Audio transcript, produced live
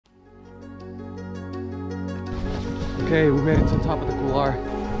Okay, we made it to the top of the couloir.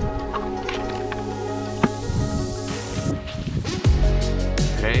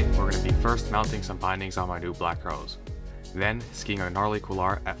 Today, we're going to be first mounting some bindings on my new black rose, then skiing a gnarly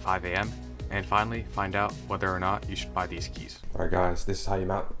couloir at 5 AM, and finally find out whether or not you should buy these skis. Alright guys, this is how you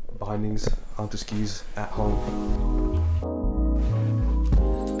mount bindings onto skis at home.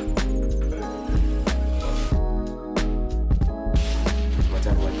 My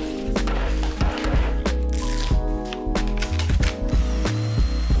template.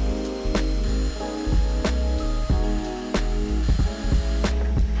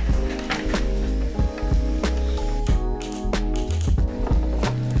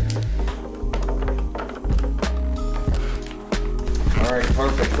 Alright,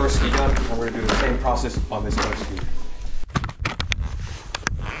 perfect. First ski done, and we're gonna do the same process on this other ski.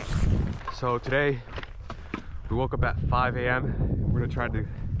 So today, we woke up at 5 AM. We're gonna try to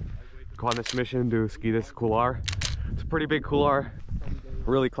go on this mission to ski this couloir. It's a pretty big couloir,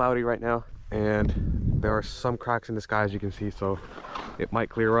 really cloudy right now, and there are some cracks in the sky as you can see, so it might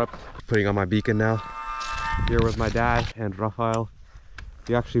clear up. Putting on my beacon now. Here with my dad and Rafael.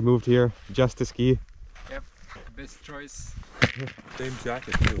 He actually moved here just to ski. Yep, best choice. Same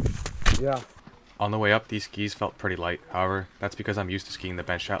jacket too. Yeah. On the way up, these skis felt pretty light. However, that's because I'm used to skiing the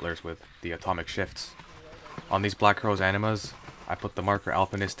Ben Shettlers with the atomic shifts. On these Black Rose Animas, I put the Marker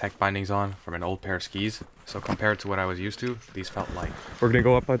Alpinist tech bindings on from an old pair of skis, so compared to what I was used to, these felt light. We're gonna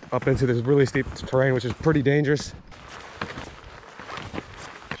go up into this really steep terrain, which is pretty dangerous.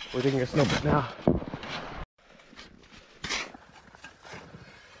 We're taking a snow pit now.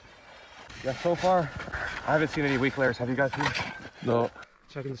 Yeah, so far, I haven't seen any weak layers. Have you guys seen? No.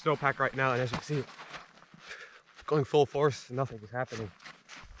 Checking the snowpack right now, and as you can see, going full force, nothing is happening.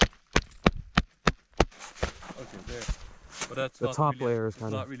 Okay, there. But that's The not top really layer is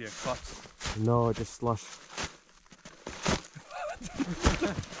kind of... not really a cut. No, it's just slush.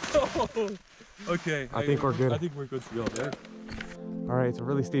 Okay. I think we're good. I think we're good to go there. Alright, it's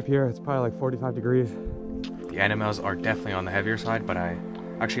really steep here. It's probably like 45 degrees. The Animas are definitely on the heavier side, but I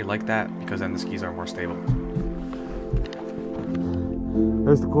actually like that because then the skis are more stable.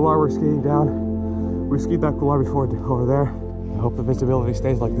 There's the couloir we're skiing down. We skied that couloir before over there. I hope the visibility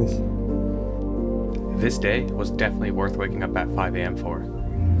stays like this. This day was definitely worth waking up at 5 AM for.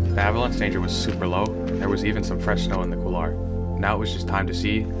 The avalanche danger was super low, and there was even some fresh snow in the couloir. Now it was just time to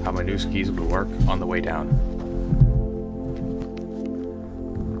see how my new skis would work on the way down.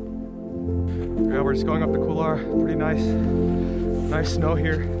 Yeah, we're just going up the couloir. Pretty nice snow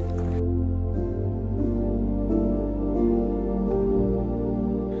here.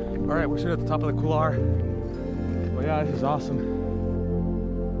 All right, we're sitting at the top of the couloir. Well, yeah, this is awesome.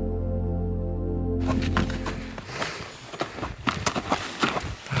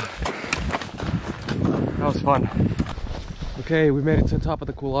 That was fun. Okay, we made it to the top of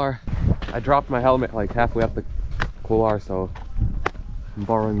the couloir. I dropped my helmet like halfway up the couloir, so I'm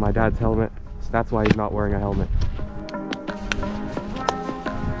borrowing my dad's helmet. So that's why he's not wearing a helmet.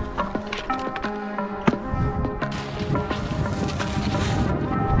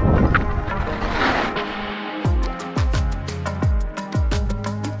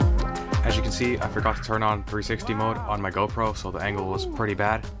 As you can see, I forgot to turn on 360 mode on my GoPro, so the angle was pretty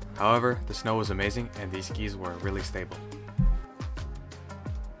bad. However, the snow was amazing and these skis were really stable.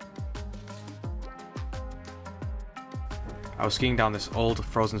 I was skiing down this old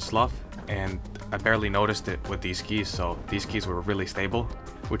frozen slough and I barely noticed it with these skis, so these skis were really stable,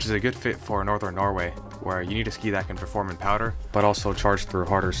 which is a good fit for northern Norway, where you need a ski that can perform in powder, but also charge through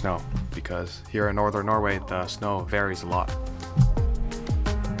harder snow, because here in northern Norway the snow varies a lot.